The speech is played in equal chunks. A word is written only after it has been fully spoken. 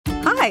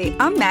Hi,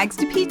 I'm Mags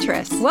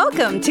DePetris.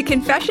 Welcome to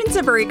Confessions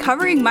of a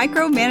Recovering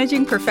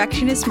Micromanaging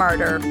Perfectionist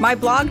Martyr, my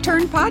blog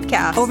turned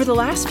podcast. Over the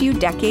last few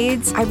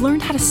decades, I've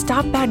learned how to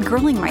stop bad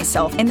girling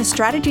myself, and the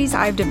strategies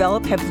I've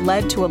developed have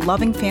led to a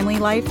loving family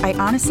life I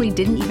honestly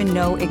didn't even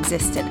know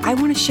existed. I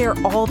want to share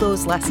all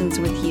those lessons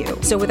with you.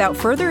 So without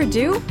further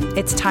ado,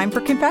 it's time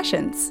for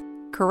Confessions.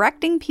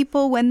 Correcting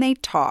people when they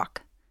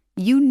talk.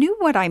 You knew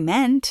what I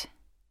meant.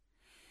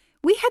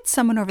 We had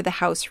someone over the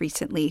house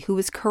recently who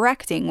was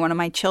correcting one of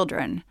my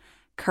children.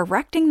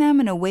 Correcting them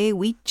in a way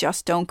we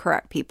just don't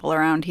correct people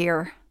around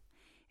here.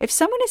 If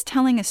someone is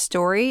telling a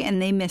story and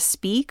they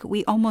misspeak,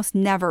 we almost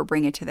never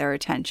bring it to their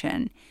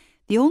attention.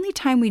 The only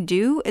time we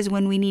do is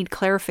when we need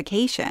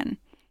clarification.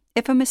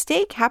 If a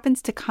mistake happens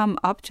to come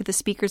up to the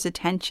speaker's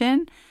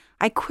attention,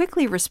 I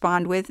quickly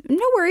respond with,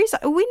 "No worries,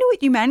 we knew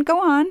what you meant, go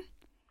on."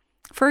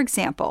 For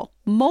example,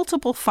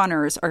 multiple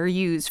funners are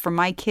used for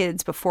my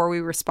kids before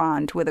we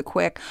respond with a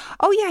quick,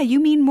 "Oh yeah,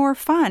 you mean more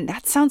fun.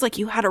 That sounds like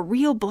you had a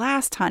real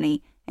blast,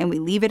 honey." And we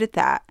leave it at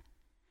that.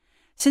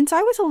 Since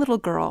I was a little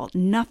girl,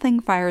 nothing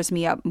fires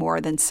me up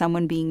more than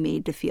someone being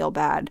made to feel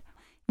bad.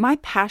 My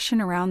passion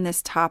around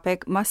this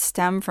topic must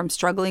stem from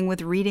struggling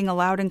with reading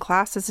aloud in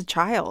class as a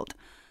child.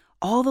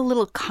 All the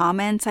little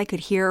comments I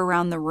could hear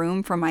around the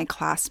room from my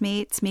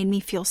classmates made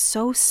me feel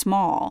so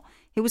small.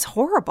 It was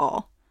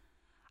horrible.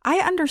 I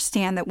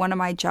understand that one of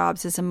my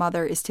jobs as a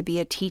mother is to be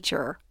a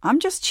teacher. I'm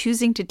just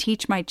choosing to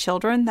teach my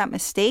children that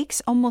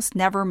mistakes almost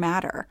never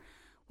matter.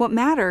 What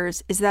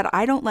matters is that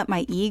I don't let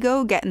my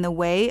ego get in the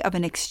way of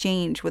an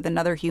exchange with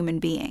another human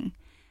being.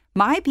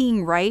 My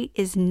being right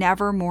is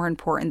never more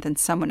important than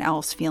someone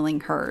else feeling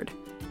heard.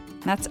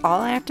 That's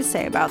all I have to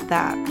say about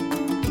that.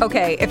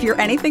 Okay, if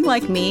you're anything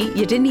like me,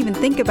 you didn't even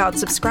think about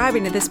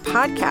subscribing to this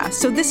podcast,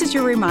 so this is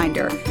your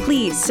reminder.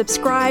 Please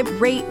subscribe,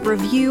 rate,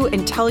 review,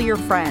 and tell your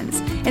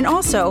friends. And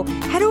also,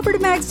 head over to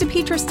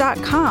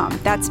magsdepetris.com.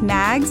 That's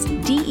Mags,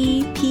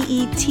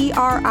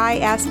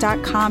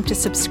 DEPETRIS.com to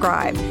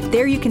subscribe.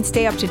 There you can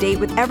stay up to date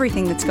with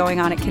everything that's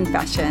going on at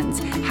Confessions.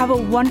 Have a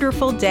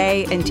wonderful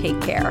day and take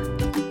care.